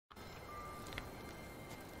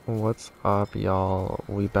What's up, y'all?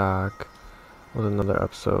 We back with another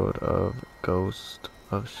episode of Ghost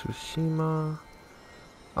of Tsushima.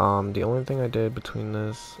 The only thing I did between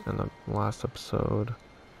this and the last episode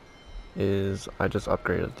is I just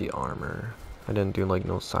upgraded the armor. I didn't do like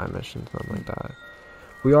no side missions, nothing like that.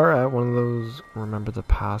 We are at one of those remember the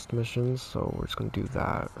past missions, so we're just gonna do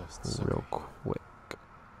that real quick.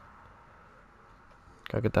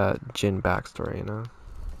 Gotta get that Jin backstory, you know?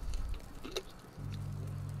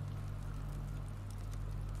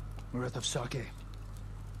 Worth of Saki.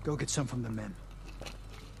 Go get some from the men.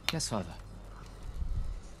 Yes, father.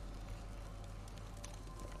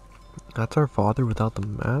 That's our father without the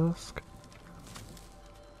mask?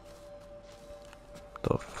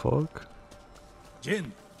 The fuck?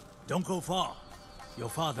 Jin, don't go far. Your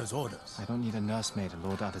father's orders. I don't need a nursemaid,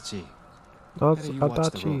 Lord Adachi. That's Better you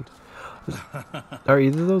watch the Adachi. road. Are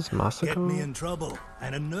either of those Get me Masako? in trouble,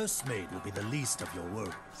 and a nursemaid will be the least of your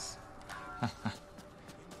worries.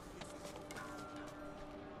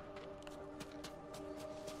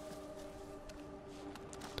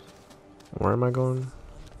 Where am I going?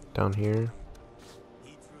 Down here?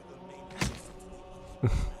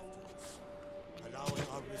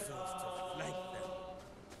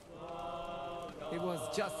 It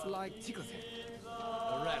was just like Chikosen.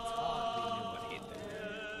 The rats hardly knew what hit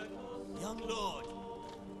them. Young lord.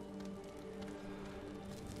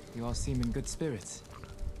 You all seem in good spirits.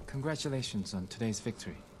 Congratulations on today's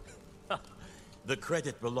victory. The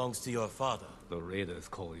credit belongs to your father. The raiders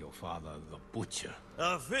call your father the Butcher.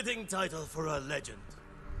 A fitting title for a legend.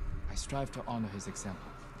 I strive to honor his example.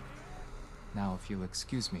 Now, if you'll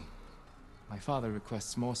excuse me, my father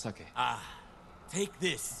requests more sake. Ah, take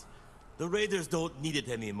this. The raiders don't need it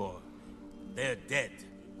anymore. They're dead.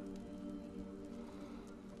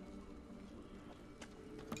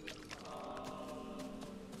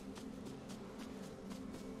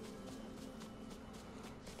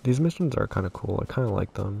 These missions are kind of cool. I kind of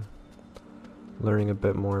like them. Learning a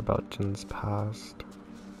bit more about Jin's past.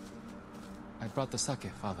 I brought the sake,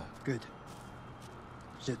 father. Good.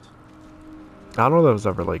 Sit. I don't know if that was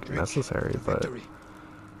ever like Drink necessary, to but victory.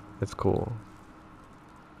 it's cool.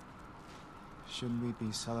 Shouldn't we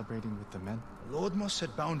be celebrating with the men? The Lord must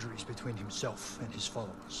set boundaries between himself and his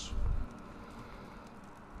followers.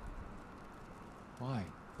 Why?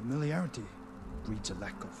 Familiarity breeds a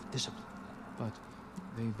lack of discipline, But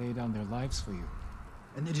they lay down their lives for you.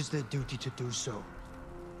 and it is their duty to do so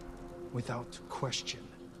without question,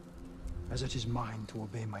 as it is mine to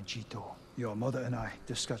obey my Jito. Your mother and I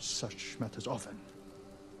discuss such matters often.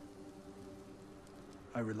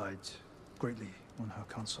 I relied greatly on her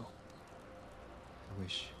counsel. I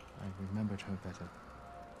wish I remembered her better.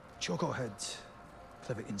 Choco had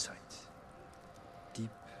clever insight,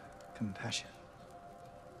 deep compassion.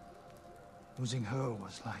 Losing her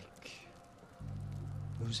was like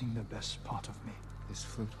losing the best part of me. This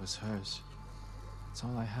flute was hers. It's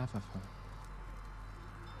all I have of her.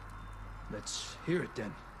 Let's hear it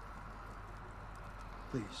then.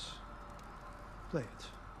 Please, play it.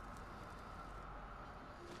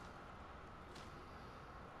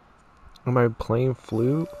 Am I playing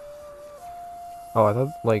flute? Oh, I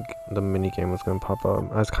thought like the minigame was gonna pop up.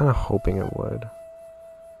 I was kind of hoping it would.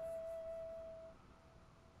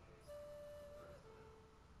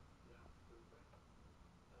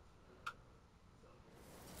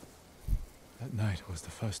 That night was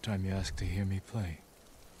the first time you asked to hear me play.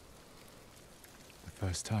 The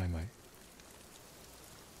first time I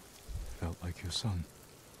felt like your son.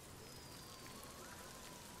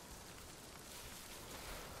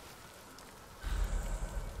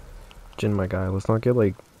 Jin, my guy, let's not get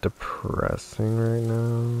like depressing right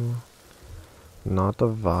now. Not the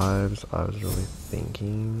vibes I was really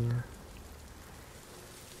thinking.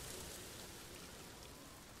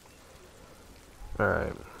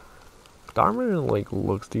 Alright. The armor like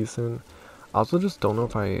looks decent. I also just don't know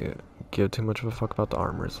if I give too much of a fuck about the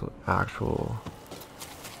armor's actual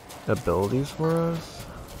abilities for us.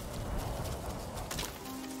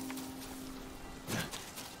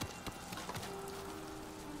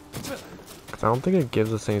 I don't think it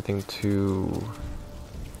gives us anything too...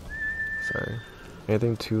 Sorry.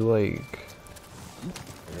 Anything too, like...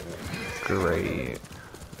 great.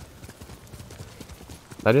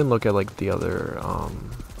 I didn't look at, like, the other,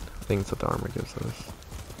 things that the armor gives us.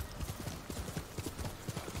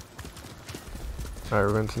 Alright,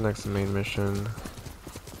 we're going to the next main mission.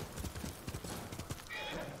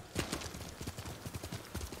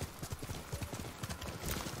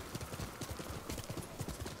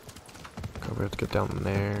 We have to get down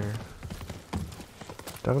there.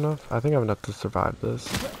 Do I have enough? I think I have enough to survive this.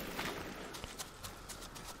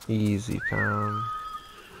 Easy, fam.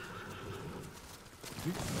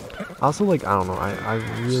 Also, like, I don't know, I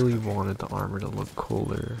really wanted the armor to look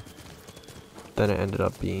cooler than it ended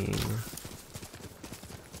up being.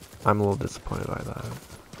 I'm a little disappointed by that.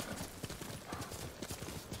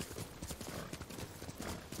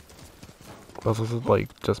 This is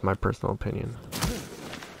like just my personal opinion.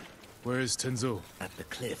 Where is Tenzo? At the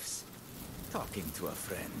cliffs, talking to a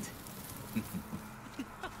friend.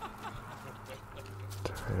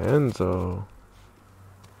 Tenzo.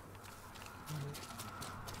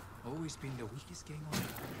 Always been the weakest gang on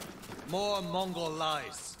earth. More Mongol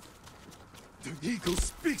lies. The eagle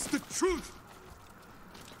speaks the truth!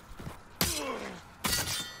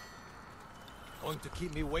 Going to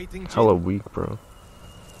keep me waiting, Jin? Hella weak, bro.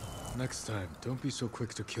 Next time, don't be so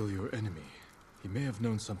quick to kill your enemy. He may have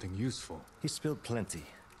known something useful. He spilled plenty.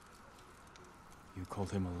 You called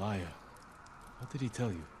him a liar. What did he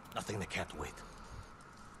tell you? Nothing that can't wait.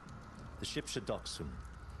 The ship should dock soon.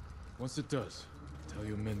 Once it does, tell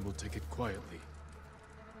your men we'll take it quietly.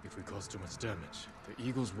 If we cause too much damage, the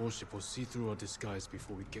Eagle's warship will see through our disguise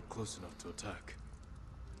before we get close enough to attack.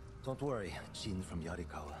 Don't worry, Jin from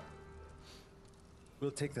Yarikawa.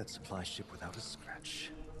 We'll take that supply ship without a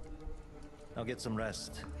scratch. Now get some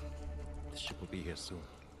rest. The ship will be here soon.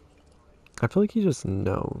 I feel like he just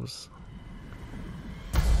knows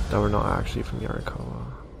that we're not actually from Yarikawa.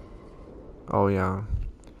 Oh yeah.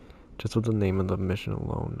 Just with the name of the mission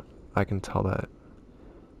alone, I can tell that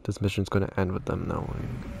this mission's going to end with them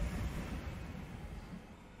knowing.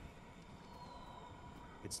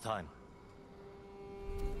 It's time.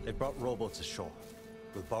 They brought rowboats ashore.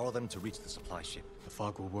 We'll borrow them to reach the supply ship. The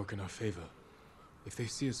fog will work in our favor. If they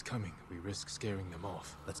see us coming, we risk scaring them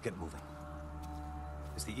off. Let's get moving.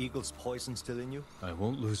 Is the Eagle's poison still in you? I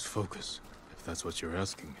won't lose focus, if that's what you're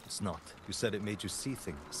asking. It's not. You said it made you see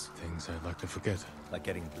things. Things I'd like to forget. Like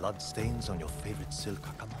getting blood stains on your favorite silk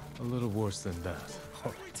hakama? A little worse than that.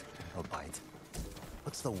 All right, I'll bite.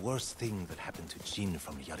 What's the worst thing that happened to Jin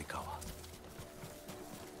from Yarikawa?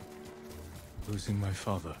 Losing my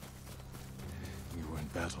father. We were in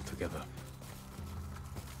battle together.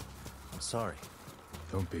 I'm sorry.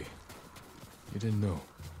 Don't be. You didn't know.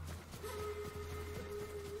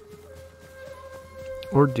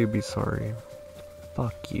 Or do be sorry.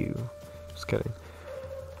 Fuck you. Just kidding.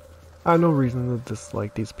 I have no reason to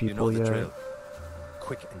dislike these You people know the yet. drill.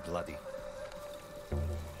 Quick and bloody.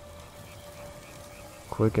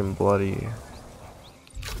 Quick and bloody.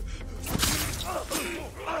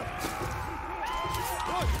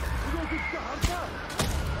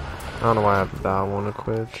 I don't know why I have that one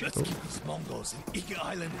equipped. Let's keep these Mongols in Ike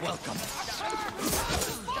Island welcome.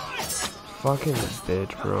 Fucking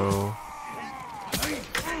bitch, bro.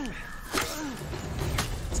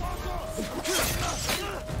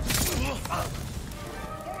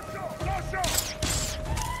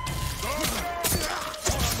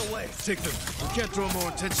 Take them. We can't draw more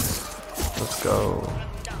attention. Let's go.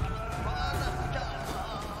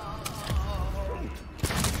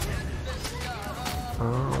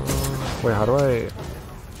 Wait, how do I...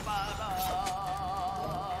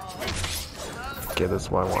 Okay, this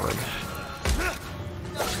is what I wanted.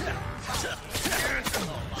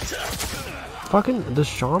 Fucking, the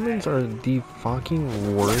shamans are the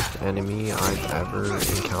fucking worst enemy I've ever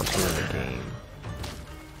encountered in a game.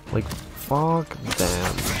 Like, fuck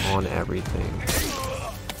them on everything.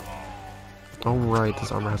 Oh right,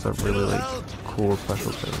 this armor has a really like cool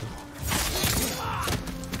special thing.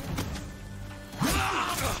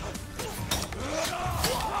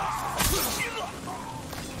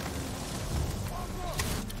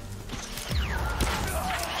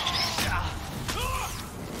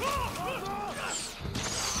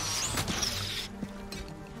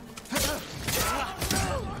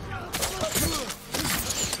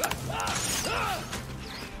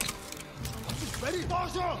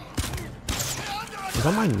 Is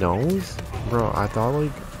that my nose? Bro, I thought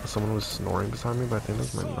like someone was snoring beside me, but I think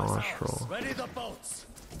that was my nostril. Ready the boats.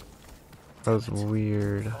 That was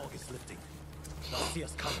weird. Fog is lifting. They'll see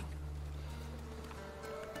us coming.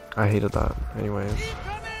 I hated that. Anyways.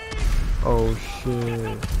 Oh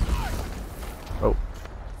shit. Oh.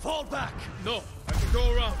 Fall back! No, I can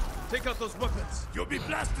go around. Take out those weapons. You'll be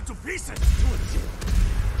blasted to pieces! Do it, Jin.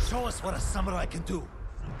 Show us what a samurai can do.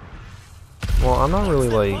 Well, I'm not really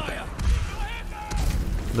like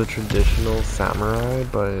the traditional samurai,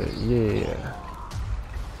 but yeah.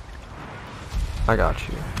 I got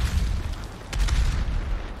you.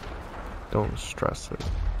 Don't stress it.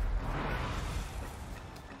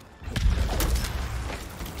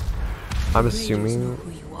 I'm assuming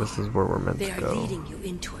this is where we're meant to go. They are leading you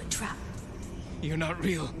into a trap. You're not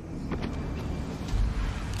real.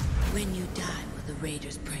 When you die, will the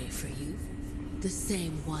raiders pray for you? The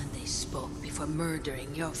same one they spoke before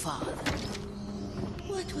murdering your father.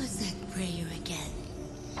 What was that prayer again?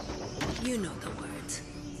 You know the words.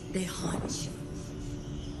 They haunt you.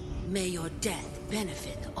 May your death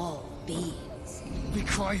benefit all beings. Be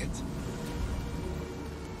quiet.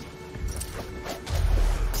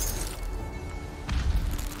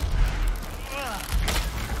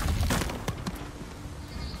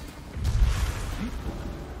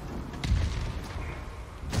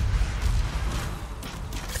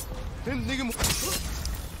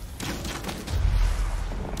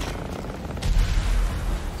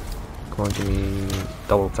 Come on, give me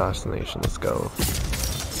double assassination. Let's go.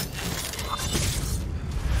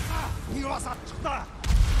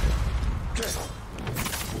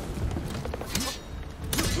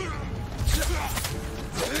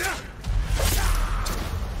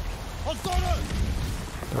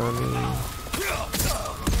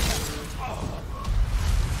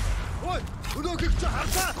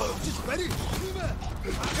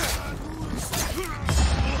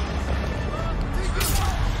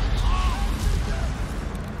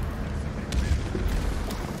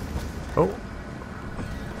 Oh.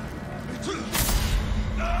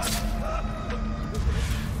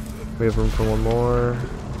 We have room for one more.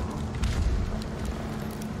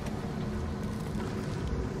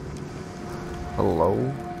 Hello?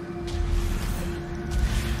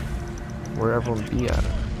 Where everyone be at?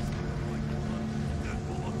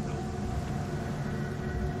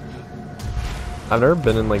 I've never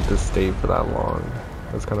been in like this state for that long.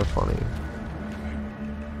 That's kind of funny.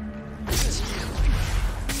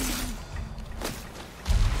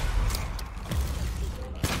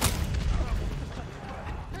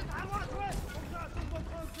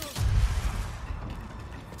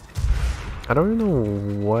 I don't even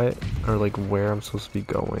know what or like where I'm supposed to be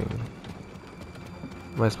going.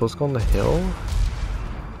 Am I supposed to go on the hill?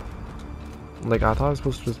 Like I thought I was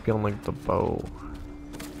supposed to just be on like the boat.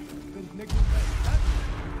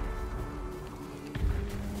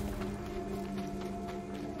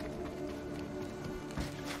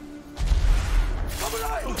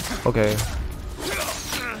 Okay.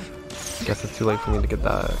 Guess it's too late for me to get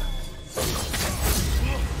that.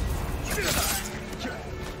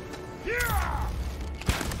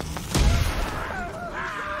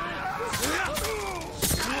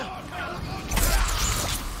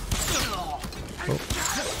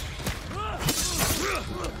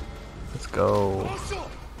 Let's go.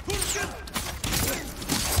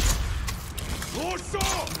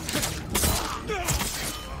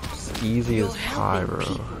 It's easy as pie, bro.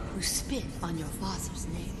 Who spit on your father's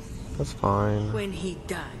name. That's fine. When he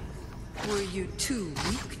died, were you too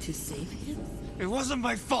weak to save him? It wasn't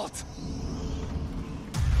my fault.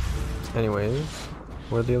 Anyways,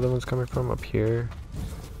 where are the other ones coming from? Up here.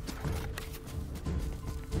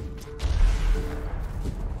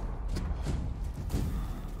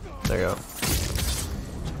 There you go.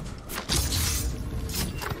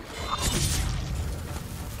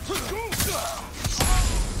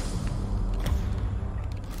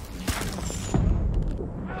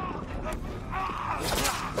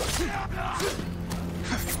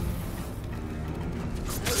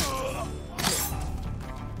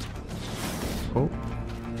 Oh.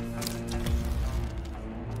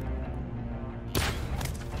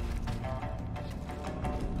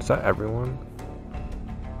 Is that everyone?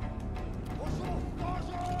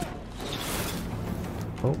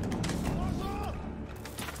 Oh.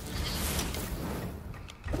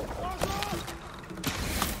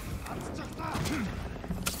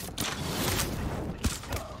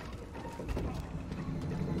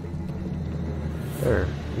 There,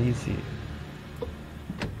 easy.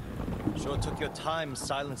 Sure took your time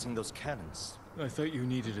silencing those cannons. I thought you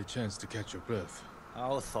needed a chance to catch your breath.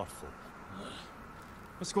 How thoughtful.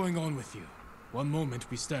 What's going on with you? One moment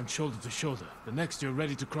we stand shoulder to shoulder, the next you're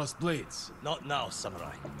ready to cross blades. Not now,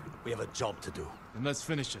 Samurai. We have a job to do. Then let's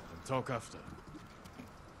finish it and talk after.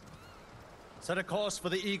 Set a course for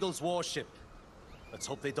the Eagle's warship. Let's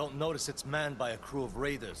hope they don't notice it's manned by a crew of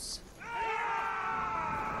raiders.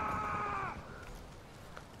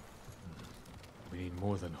 We need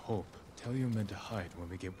more than hope. Tell your men to hide when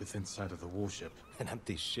we get within sight of the warship. An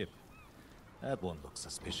empty ship. That won't look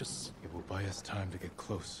suspicious. It will buy us time to get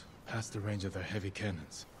close, past the range of their heavy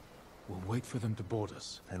cannons. We'll wait for them to board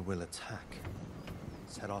us. And we'll attack.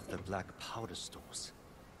 Set off their black powder stores.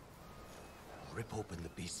 Rip open the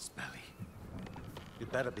beast's belly. You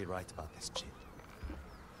better be right about this, Jin.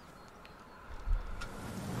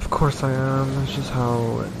 Of course I am. That's just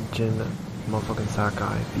how Jin motherfucking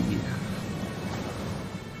Saki be.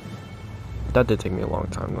 That did take me a long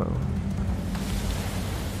time though.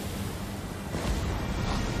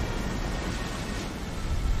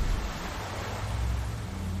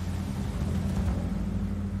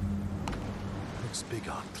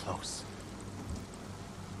 bigger up close.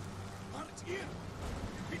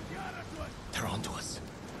 They're onto us.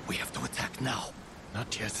 We have to attack now.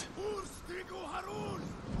 Not yet.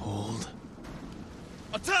 Hold.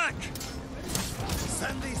 Attack!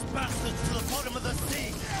 Send these bastards to the bottom of the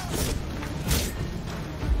sea!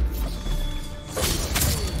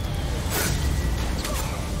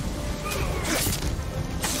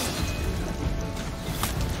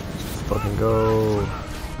 Fucking go.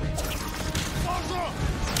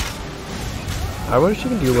 I wish you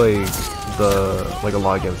could do like a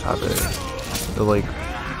lot of games have it. The like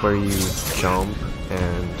where you jump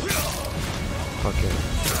and fucking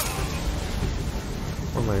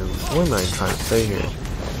what am I trying to say here?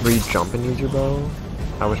 Where you jump and use your bow?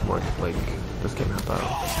 I wish more like this game had that.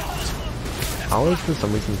 I always for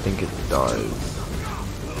some reason think it does.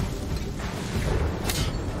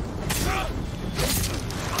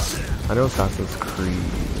 I know Assassin's Creed,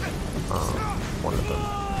 one of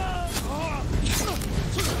them.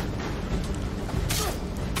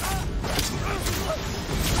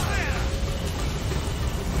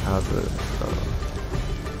 Has it,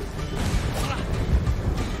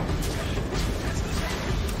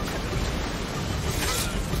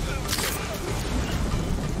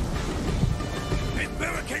 They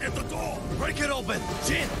barricaded the door! Break it open!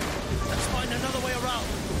 Jin! Let's find another way around!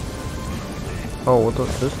 Oh, what the?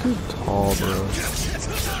 This dude's tall, bro.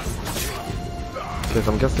 Because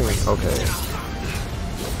I'm guessing, okay.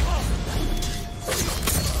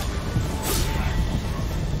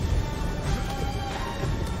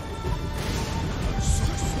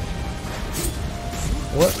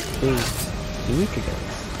 What is he weak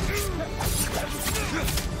against?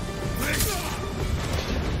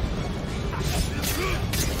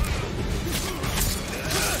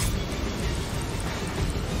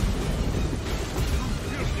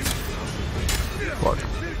 Fuck.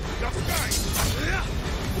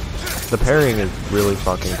 The parrying is really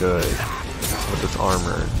fucking good with this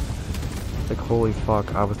armor. Like, holy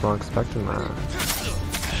fuck, I was not expecting that.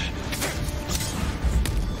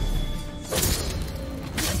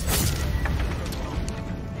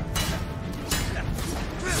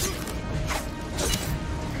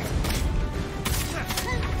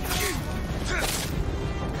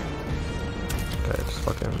 Okay, just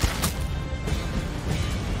fucking...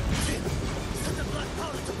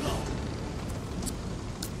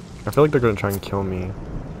 I feel like they're gonna try and kill me.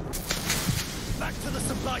 Back to the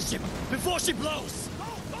supply ship before she blows!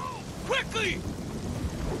 Go! Quickly!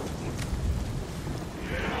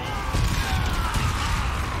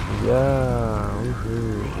 Yeah,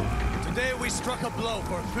 woohoo. Today we struck a blow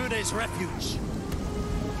for Fune's refuge.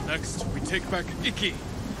 Next, we take back Iki.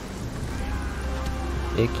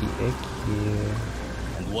 Icky, icky.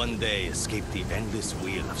 And one day escape the endless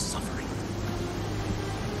wheel of suffering.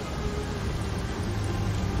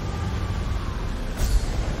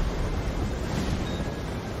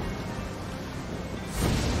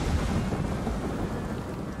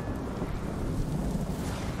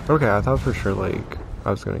 Okay, I thought for sure, like,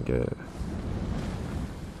 I was gonna get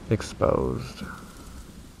exposed.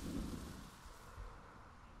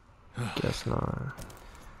 Guess not.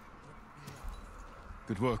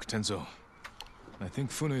 Good work, Tenzo. I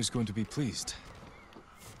think Fune is going to be pleased.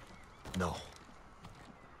 No.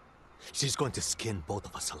 She's going to skin both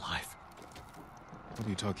of us alive. What are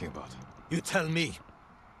you talking about? You tell me,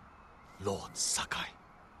 Lord Sakai.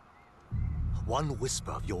 One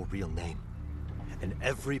whisper of your real name, and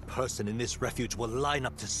every person in this refuge will line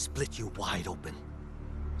up to split you wide open.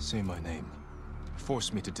 Say my name.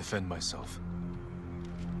 Force me to defend myself.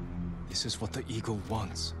 This is what the Eagle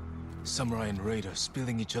wants. Samurai and Raider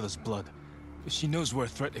spilling each other's blood. She knows we're a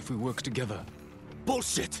threat if we work together.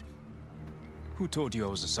 Bullshit! Who told you I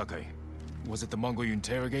was a Saki? Was it the Mongol you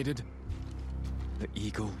interrogated? The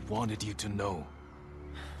Eagle wanted you to know.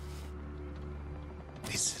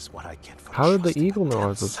 This is what I get for How did the trusting eagle know I damn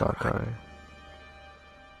was a samurai. Sakai?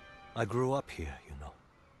 I grew up here, you know.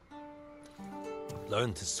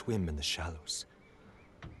 Learned to swim in the shallows.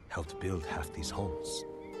 Helped build half these homes.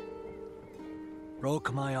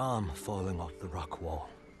 Broke my arm falling off the rock wall,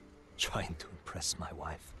 trying to impress my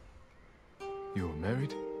wife. You were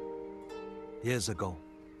married? Years ago.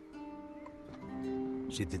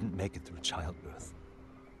 She didn't make it through childbirth.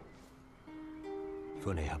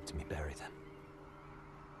 Fune helped me bury them.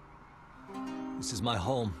 This is my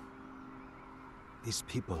home. These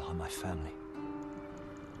people are my family.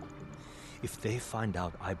 If they find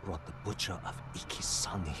out I brought the butcher of Iki's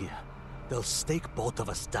son here, they'll stake both of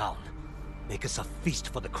us down. Make us a feast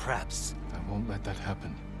for the crabs. I won't let that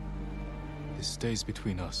happen. This stays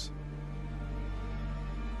between us.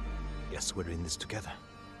 Yes, we're in this together.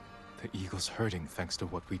 The eagle's hurting thanks to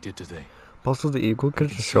what we did today. Also, the eagle could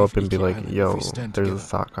can just show up save and be Iki like, Island if yo, we stand there's a together.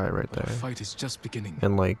 Sakai right But the there. fight is just beginning.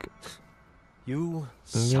 And like, You, you know,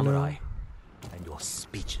 samurai, and your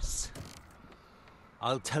speeches.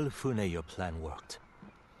 I'll tell Fune your plan worked.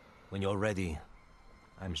 When you're ready,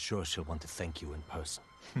 I'm sure she'll want to thank you in person.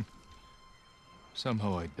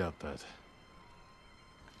 Somehow I doubt that.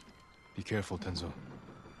 Be careful, Tenzo.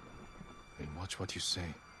 And watch what you say.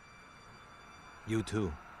 You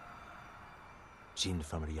too. Jin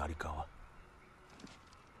from Yarikawa.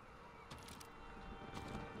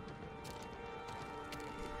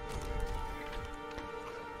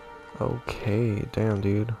 okay, damn,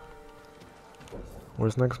 dude.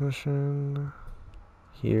 Where's next mission?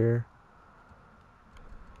 Here.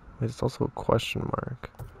 Wait, it's also a question mark.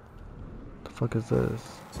 What the fuck is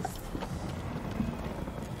this?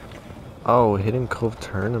 Oh, Hidden Cove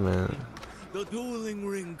Tournament. The dueling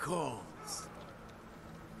ring calls.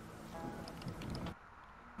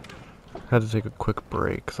 Had to take a quick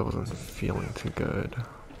break because I wasn't feeling too good.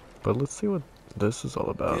 But let's see what this is all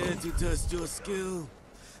about. Here to test your skill,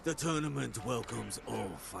 the tournament welcomes all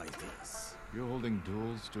fighters. You're holding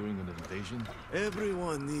duels during an invasion?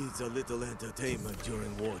 Everyone needs a little entertainment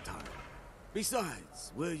during wartime.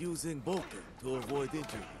 Besides, we're using Boken to avoid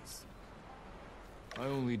injuries. I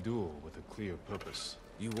only duel with a clear purpose.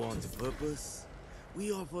 You want a purpose?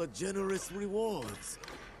 We offer generous rewards,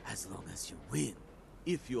 as long as you win.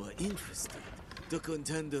 If you are interested, the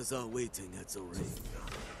contenders are waiting at the ring.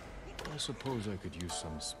 I suppose I could use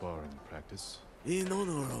some sparring practice. In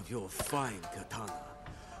honor of your fine katana,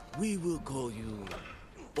 we will call you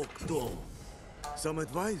Okto. Some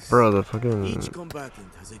advice? Bro, the fucking Each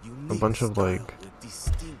combatant has a unique bunch of, style like, with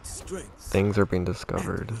distinct strengths things are being and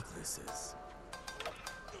discovered. weaknesses.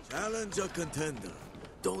 Challenge a contender.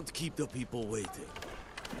 Don't keep the people waiting.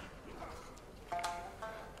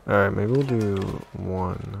 Alright, maybe we'll do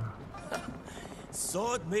one.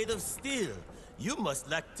 Sword made of steel. You must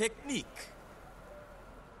lack technique.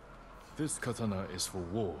 This katana is for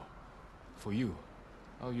war. For you,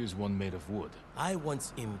 I'll use one made of wood. I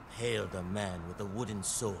once impaled a man with a wooden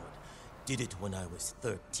sword. Did it when I was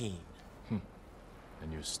 13.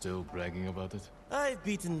 And you're still bragging about it? I've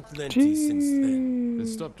beaten plenty since then. Then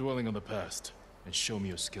stop dwelling on the past and show me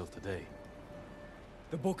your skill today.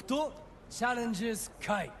 The Bokto challenges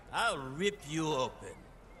Kai. I'll rip you open.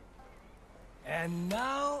 And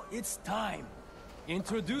now it's time.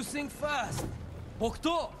 Introducing first,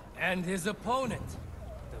 Bokto and his opponent,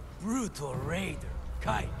 the brutal raider.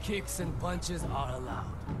 Kai. Kicks and punches are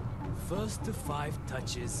allowed. First to 5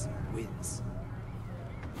 touches wins.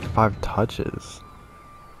 5 touches.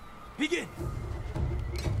 Begin!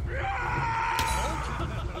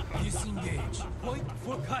 Disengage. Point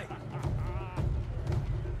for Kai.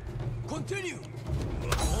 Continue.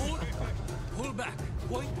 Hold. Pull back.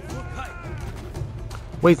 Point for Kai.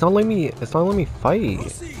 Wait, it's not letting me fight.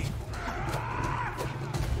 Proceed.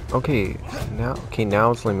 Okay,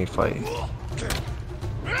 now it's letting me fight.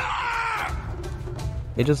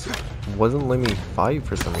 It just wasn't letting me fight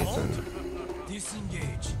for some reason.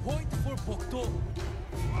 Disengage. Point for Bokto.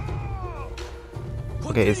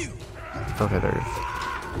 Okay, it's okay. There's.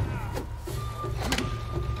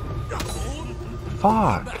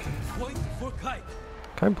 Fuck. Point for Kai.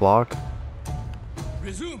 Can I block?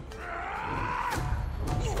 Resume.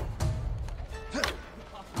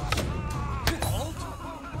 Halt.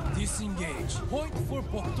 Disengage. Point for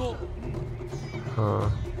Bokto. Huh.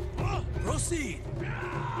 Proceed.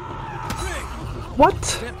 Break. What?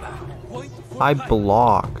 Step back. Point for I Kai.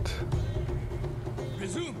 blocked.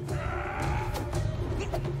 Resume.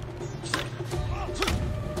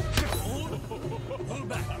 Hold. Pull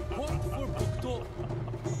back. Point for Bokto.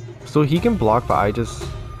 So he can block, but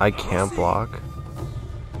I can't block.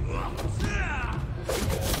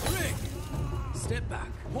 Break. Step back.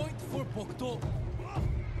 Point for Bokto.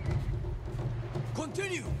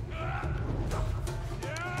 Continue.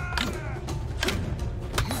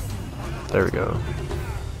 There we go.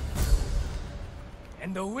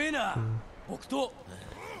 And the winner, Bokto.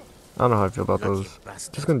 I don't know how I feel about Lucky those.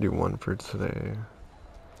 bastard. Just gonna do one for today.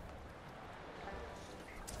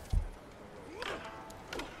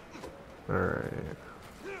 Alright.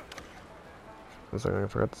 One second, I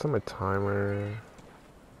forgot to set my timer.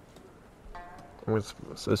 I'm gonna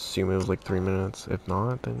assume it was like 3 minutes. If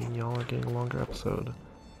not, then y'all are getting a longer episode.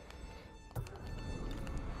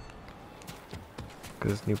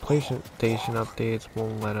 Because new PlayStation updates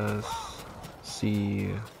won't let us see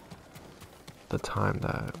the time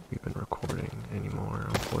that we've been recording anymore,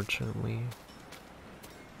 unfortunately.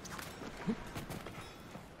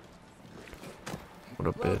 What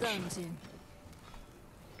a Well bitch. done, Jin.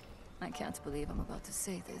 I can't believe I'm about to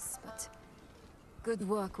say this, but good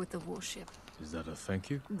work with the warship. Is that a thank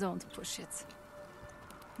you? Don't push it.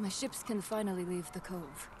 My ships can finally leave the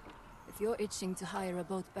cove. If you're itching to hire a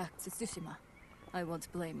boat back to Tsushima, I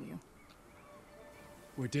won't blame you.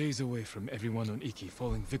 We're days away from everyone on Iki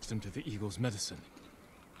falling victim to the Eagle's medicine.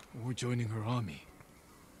 Or joining her army.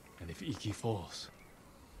 And if Iki falls,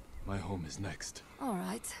 my home is next. All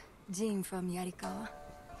right, Jean from Yarikawa.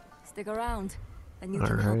 Stick around, and you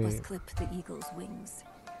can help us clip the Eagle's wings.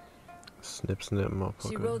 Snip, snip, motherfucker.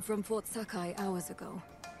 She rode from Fort Saki hours ago.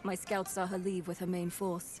 My scouts saw her leave with her main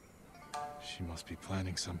force. She must be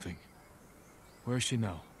planning something. Where is she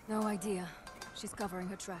now? No idea. She's covering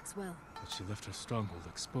her tracks well. But she left her stronghold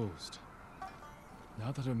exposed.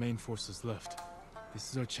 Now that her main force is left, this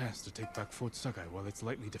is our chance to take back Fort Saki while it's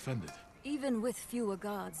lightly defended. Even with fewer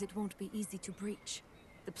guards, it won't be easy to breach.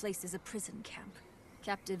 The place is a prison camp.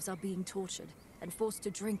 Captives are being tortured and forced to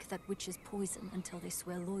drink that witch's poison until they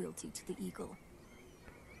swear loyalty to the Eagle.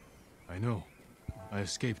 I know. I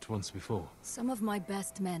escaped once before. Some of my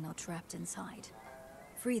best men are trapped inside.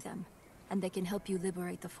 Free them, and they can help you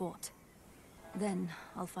liberate the fort. Then,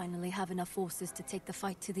 I'll finally have enough forces to take the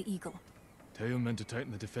fight to the Eagle. Tell your men to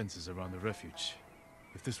tighten the defenses around the refuge.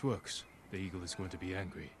 If this works, the Eagle is going to be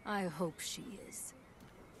angry. I hope she is.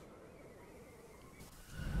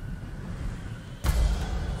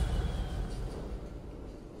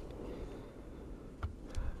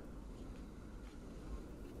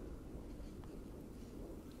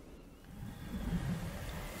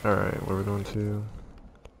 Alright, where are we going to?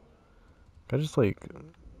 Can I just like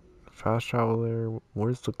fast travel there?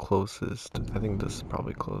 Where's the closest? I think this is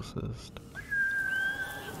probably closest.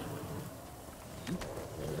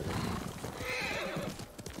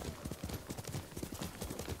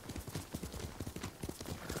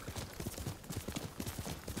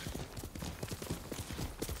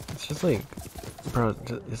 It's just like, bro,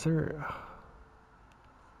 is there...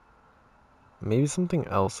 Maybe something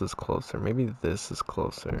else is closer. Maybe this is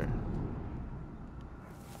closer.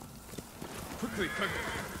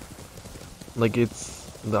 Like it's...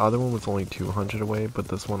 The other one was only 200 away, but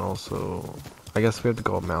this one also... I guess we have to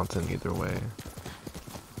go up mountain either way.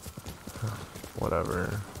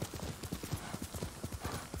 Whatever.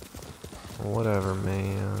 Whatever,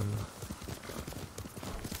 man.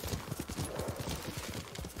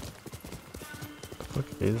 What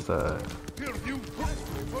is that?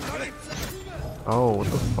 Oh, what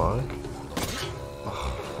the fuck?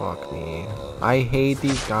 Oh, fuck me. I hate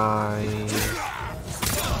these guys.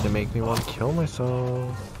 They make me want to kill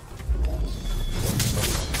myself.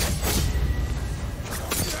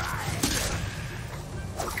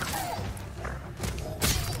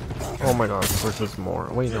 Oh my god, of course there's more.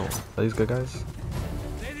 Wait, no. Are these good guys?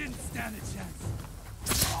 They didn't stand a chance.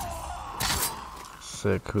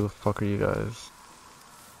 Sick. Who the fuck are you guys?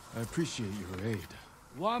 I appreciate your aid.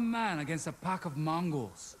 One man against a pack of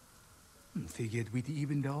Mongols. Figured we'd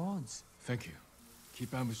even the odds. Thank you.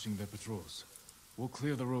 Keep ambushing their patrols. We'll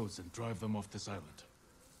clear the roads and drive them off this island.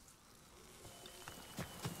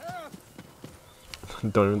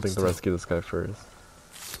 Don't even think to rescue this guy first.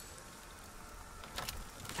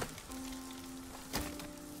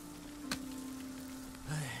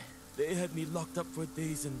 They had me locked up for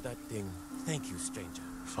days in that thing. Thank you, stranger.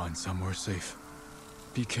 Find somewhere safe.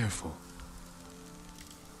 Be careful.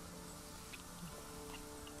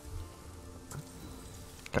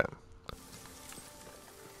 Okay.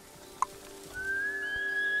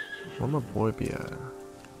 Where my boy be at?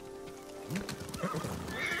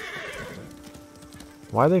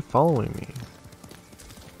 Why are they following me?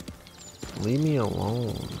 Leave me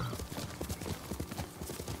alone.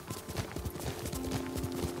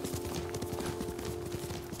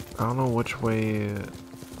 I don't know which way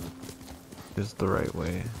is the right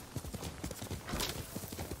way.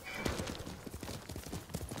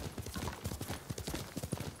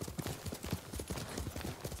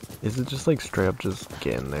 Is it just like straight up just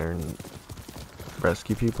get in there and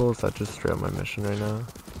rescue people? Is that just straight up my mission right now?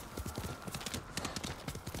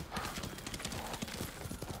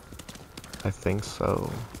 I think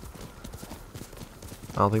so.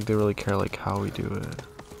 I don't think they really care like how we do it.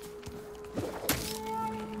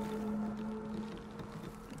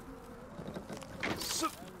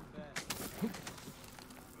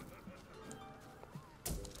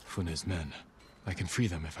 Fune's men. I can free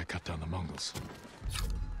them if I cut down the Mongols.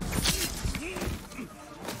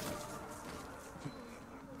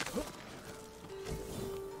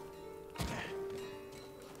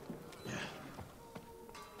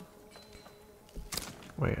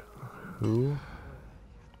 Wait, who?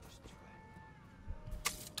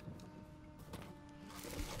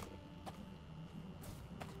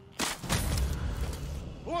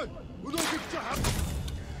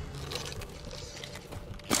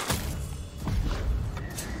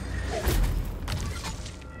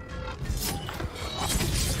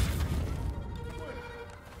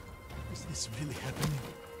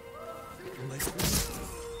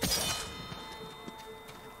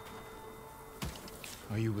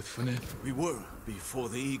 Are you with Fune? We were before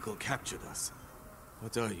the eagle captured us.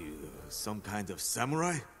 What are you, some kind of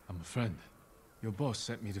samurai? I'm a friend. Your boss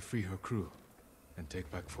sent me to free her crew and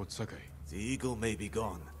take back Fort Saki. The eagle may be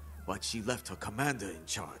gone, but she left her commander in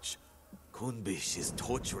charge. Kunbish is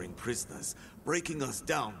torturing prisoners, breaking us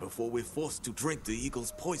down before we're forced to drink the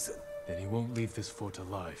eagle's poison. Then he won't leave this fort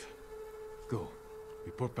alive. Go.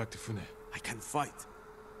 Report back to Fune. I can fight.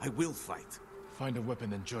 I will fight. Find a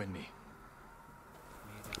weapon and join me.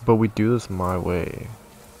 But we do this my way.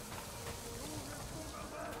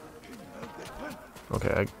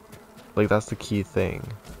 Okay, like that's the key thing.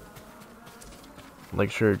 Like,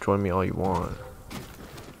 sure, join me all you want.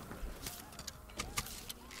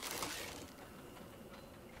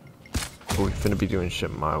 But we finna be doing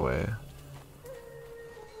shit my way.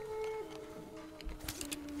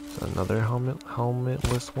 Another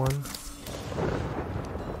helmetless one.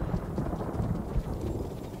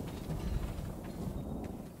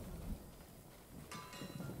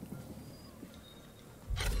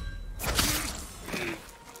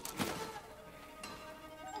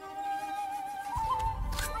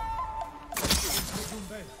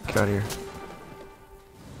 Get out of here.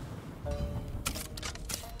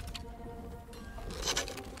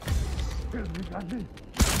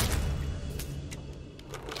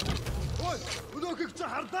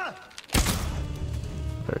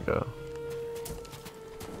 There we go.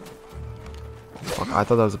 Fuck, I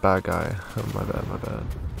thought that was a bad guy. Oh, my bad, my bad.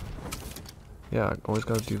 Yeah, I always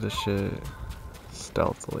gotta do this shit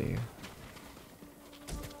stealthily.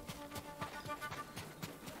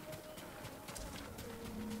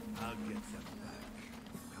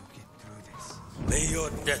 May your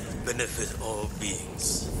death benefit all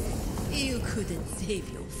beings. You couldn't save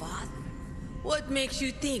your father. What makes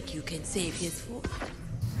you think you can save his fort?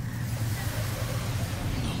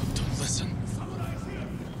 No, don't listen.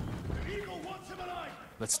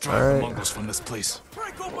 Let's drive the Mongols from this place.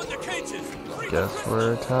 Break open the cages! Guess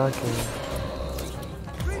we're attacking.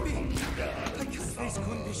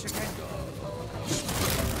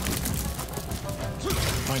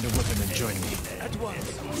 Find a weapon and join me. At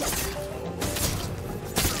once.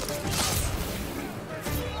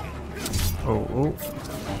 Oh.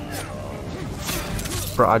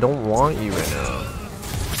 Bro, I don't want you right now.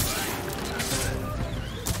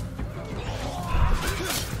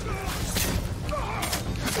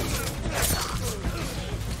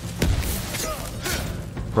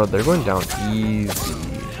 Bro, they're going down easy.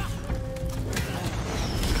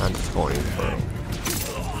 Kind of disappointing, bro.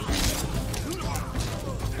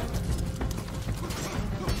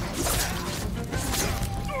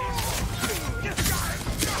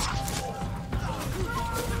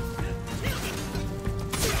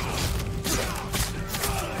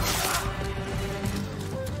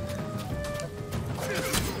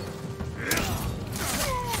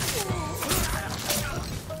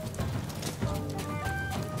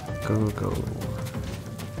 Go.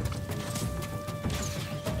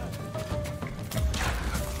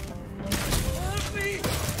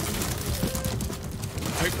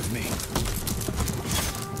 Fight with me.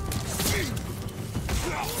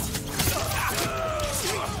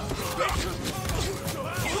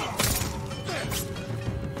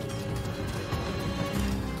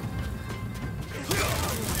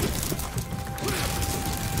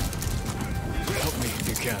 Help me if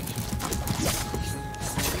you can.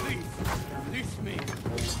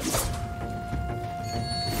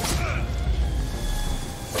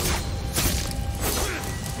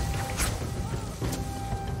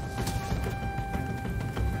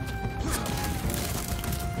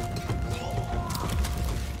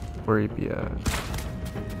 Where he be at?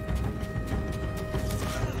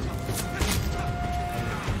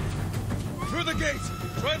 Through the gate!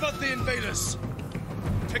 Drive out the invaders!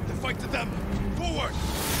 Take the fight to them! Forward!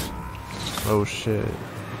 Oh shit.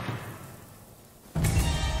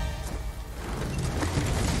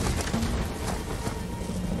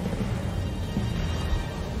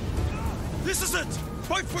 This is it!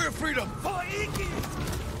 Fight for your freedom! For Iki!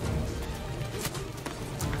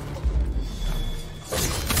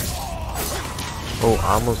 Oh,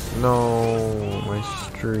 I almost, no, my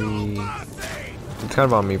streak. It's kind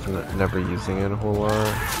of on me for never using it a whole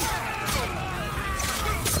lot.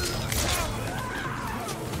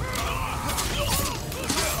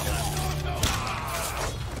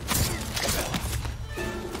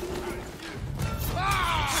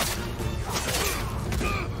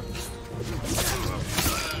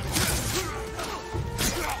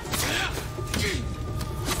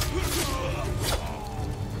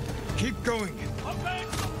 Keep going!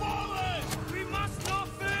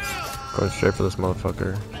 Going straight for this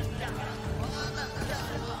motherfucker.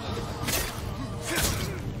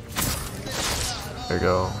 There you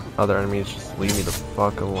go. Other enemies, just leave me the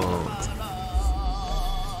fuck alone.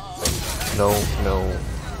 No, no.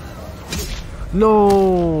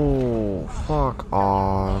 No! Fuck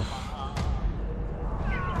off.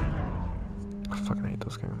 I fucking hate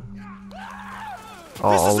this game. Oh,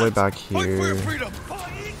 all the way back here.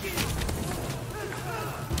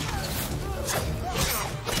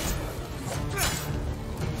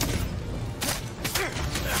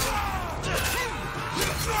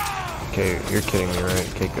 Okay, you're kidding me, right?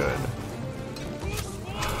 Okay, good.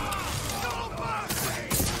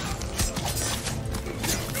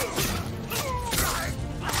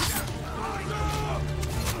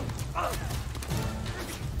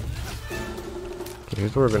 Okay,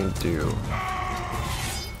 here's what we're gonna do.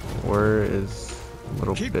 Where is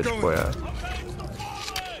little bitch boy at?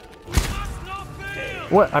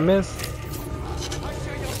 What? I missed?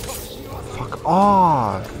 Fuck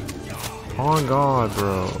off! Oh god,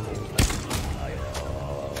 bro.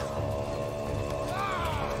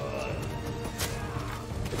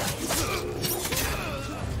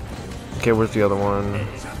 Okay, where's the other one?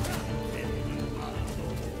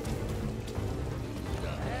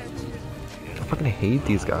 I fucking hate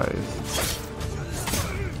these guys.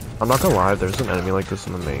 I'm not gonna lie, there's an enemy like this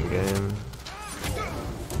in the main game.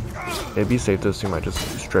 It'd be safe to assume I just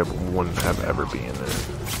straight up wouldn't have ever been in it.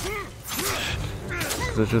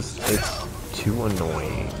 Cause it's too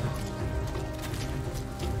annoying.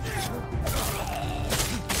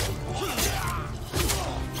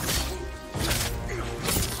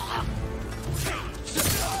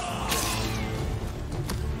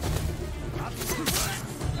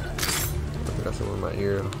 I got someone in my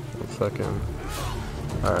ear. 1 second.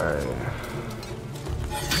 Alright.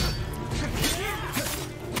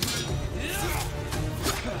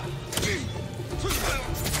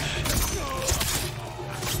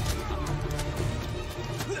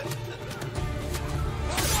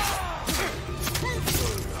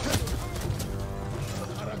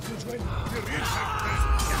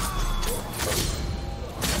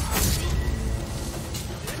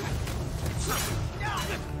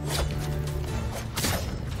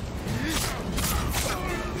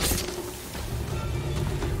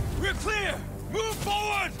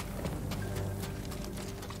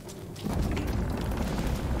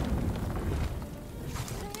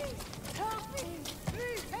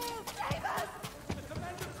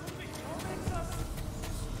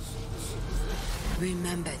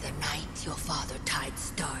 Remember the night your father tied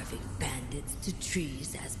starving bandits to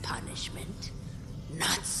trees as punishment?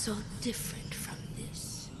 Not so different from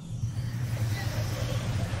this.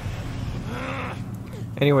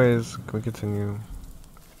 Anyways, can we continue?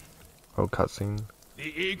 Oh, cutscene.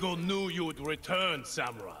 The eagle knew you'd return,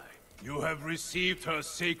 Samurai. You have received her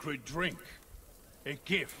sacred drink. A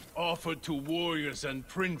gift offered to warriors and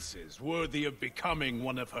princes worthy of becoming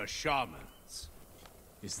one of her shamans.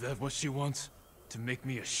 Is that what she wants? To make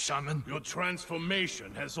me a shaman? Your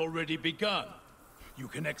transformation has already begun. You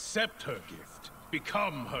can accept her gift,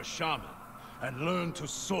 become her shaman, and learn to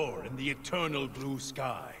soar in the eternal blue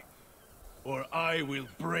sky. Or I will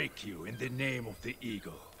break you in the name of the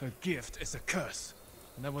eagle. Her gift is a curse,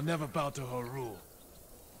 and I will never bow to her rule.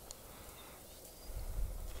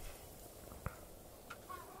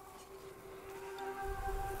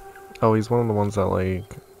 Oh, he's one of the ones that,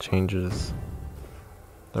 like, changes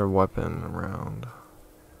their weapon around.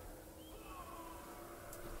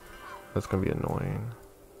 That's gonna be annoying.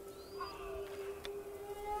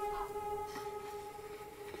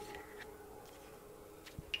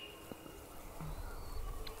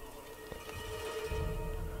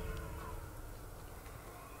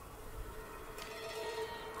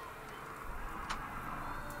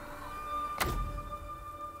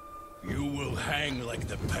 You will hang like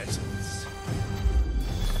the peasants.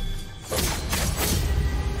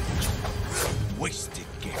 Wasted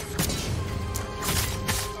gift.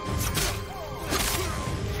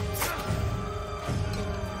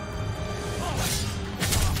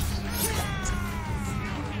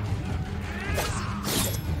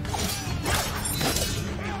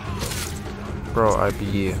 Bro,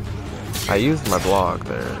 I used my block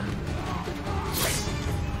there.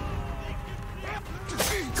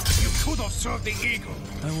 You could have served the eagle.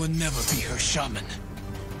 I will never be her shaman.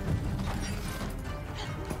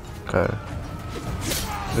 Okay.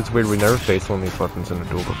 It's weird, we never faced one of these weapons in a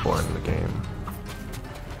duel before in the game.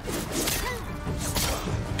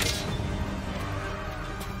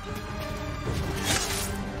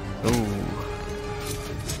 Ooh.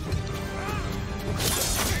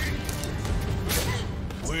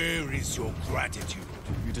 Where is your gratitude?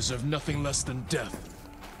 You deserve nothing less than death.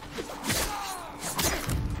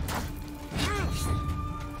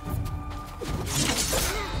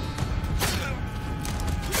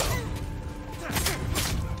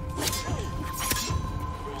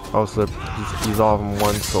 Oh, so he's all on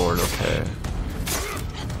one sword, okay.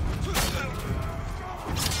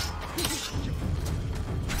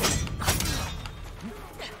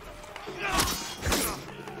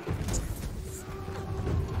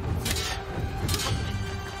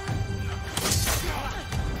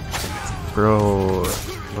 Bro,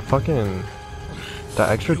 that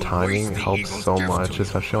extra timing helps so much,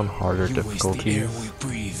 especially on harder difficulties.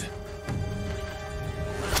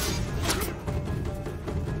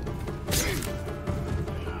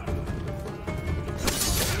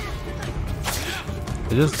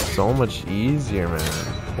 It's just so much easier, man.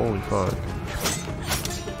 Holy fuck.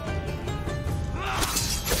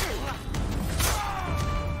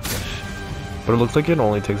 But it looks like it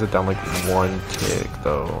only takes it down like one tick,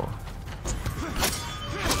 though.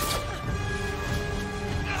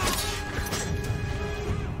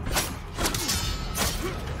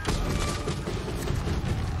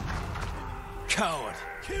 Coward!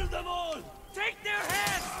 Kill them all! Take their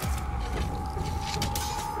heads!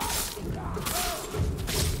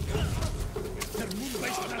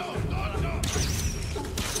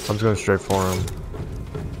 I'm just going straight for him.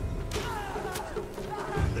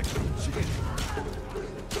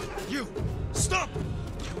 You! Stop!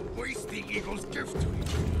 You waste the eagle's gift to you.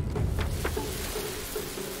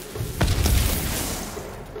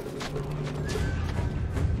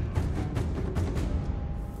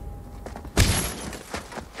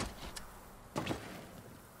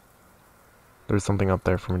 There's something up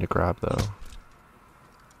there for me to grab, though.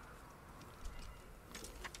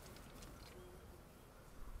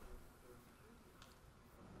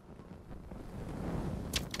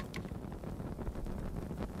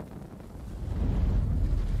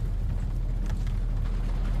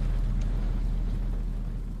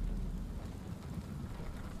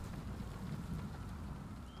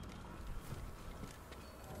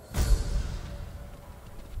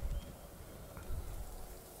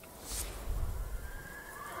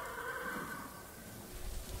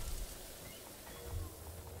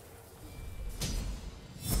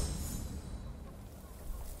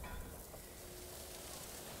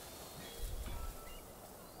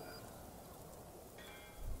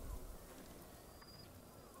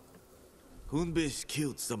 Hunbish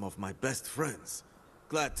killed some of my best friends.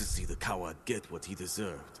 Glad to see the coward get what he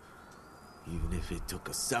deserved. Even if it took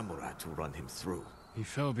a samurai to run him through. He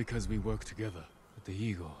fell because we worked together with the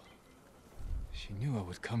eagle. She knew I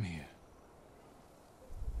would come here.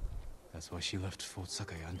 That's why she left Fort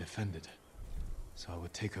Saki undefended. So I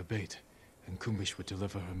would take her bait, and Kumbish would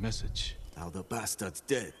deliver her message. Now the bastard's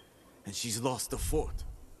dead, and she's lost the fort.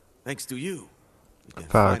 Thanks to you.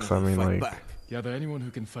 Facts, I mean, like, back. Gather anyone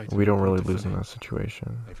who can fight. We don't really lose in that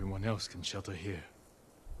situation. Everyone else can shelter here.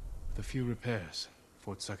 With a few repairs,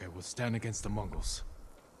 Fort Saki will stand against the Mongols.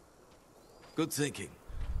 Good thinking.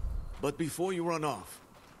 But before you run off,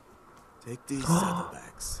 take these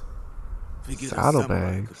saddlebags. Figured a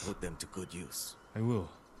samurai could put them to good use. I will.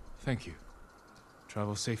 Thank you.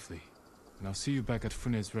 Travel safely, and I'll see you back at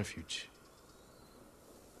Fune's refuge.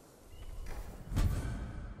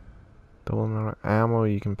 Double amount of ammo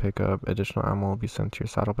you can pick up. Additional ammo will be sent to your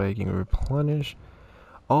saddlebag. You can replenish.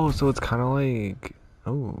 Oh, so it's kind of like...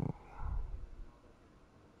 Oh.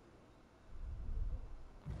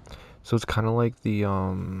 So it's kind of like the,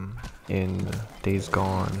 in Days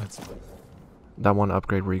Gone. That one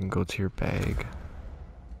upgrade where you can go to your bag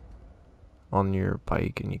on your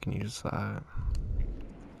bike and you can use that.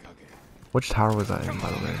 Which tower was that in,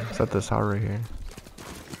 by the way? Is that this tower right here?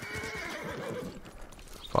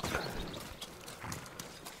 Fuck.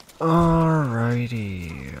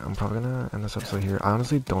 Alrighty, I'm probably gonna end this episode here. I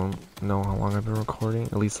honestly don't know how long I've been recording.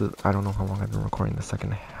 At least I don't know how long I've been recording the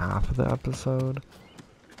second half of the episode.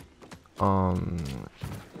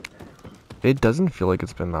 It doesn't feel like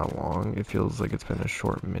it's been that long. It feels like it's been a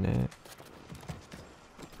short minute.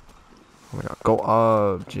 Oh my god, go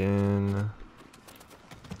up, Jin.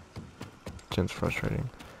 Jin's frustrating.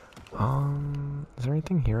 Is there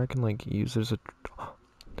anything here I can like use? There's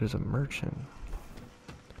a merchant.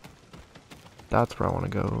 That's where I want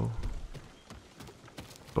to go.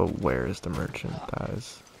 But where is the merchant? That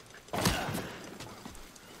is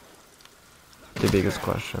the biggest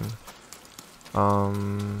question.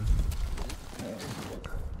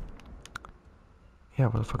 Yeah,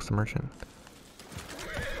 where the fuck's the merchant?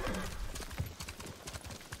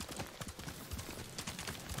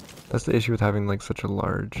 That's the issue with having like such a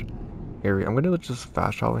large area. I'm gonna just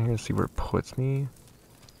fast travel here and see where it puts me.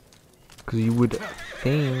 Because you would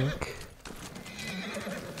think...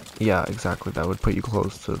 Yeah, exactly. That would put you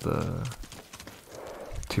close to the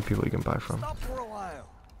two people you can buy from.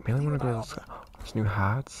 Mainly want to go to those new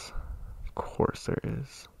hats. Of course there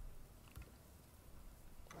is.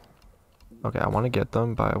 Okay, I want to get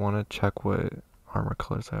them, but I want to check what armor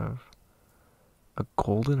colors I have. A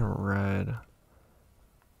golden red.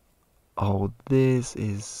 Oh, this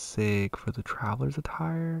is sick for the traveler's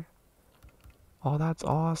attire. Oh, that's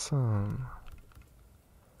awesome.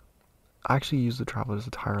 I actually use the traveler's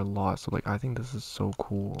attire a lot, so like I think this is so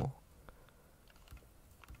cool.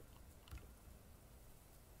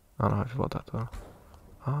 I don't know how I feel about that though.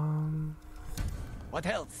 What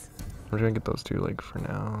else? I'm gonna get those two like for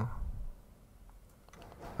now.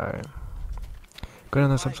 Alright. Go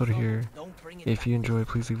down this episode here. If you enjoy,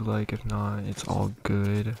 please leave a like. If not, it's all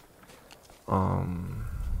good. I'm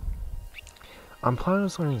planning on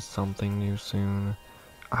starting something new soon.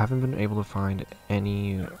 I haven't been able to find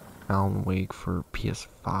any Alan Wake for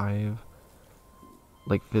PS5.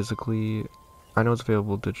 Like physically. I know it's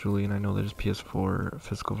available digitally, and I know there's PS4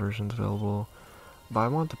 physical versions available. But I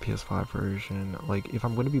want the PS5 version. Like, if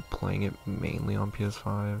I'm going to be playing it mainly on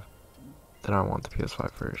PS5, then I want the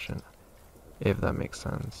PS5 version. If that makes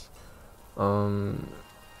sense. And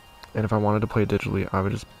if I wanted to play it digitally, I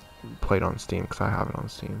would just play it on Steam, because I have it on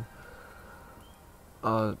Steam.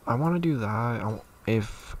 I want to do that.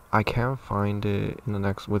 If I can't find it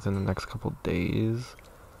within the next couple days,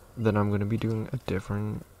 then I'm going to be doing a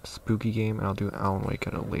different spooky game, and I'll do Alan Wake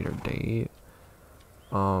at a later date.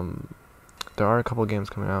 There are a couple games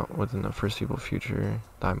coming out within the foreseeable future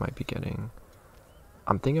that I might be getting.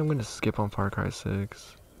 I'm thinking I'm going to skip on Far Cry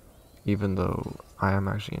 6, even though I am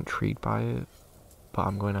actually intrigued by it, but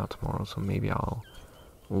I'm going out tomorrow, so maybe I'll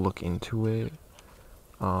look into it.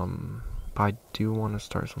 But I do want to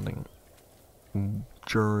start something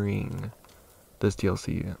during this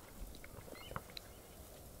DLC.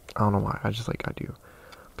 I don't know why, I do.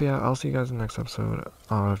 But yeah, I'll see you guys in the next episode.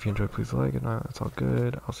 If you enjoyed, please like it. If not, it's all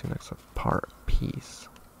good. I'll see you next part. Peace.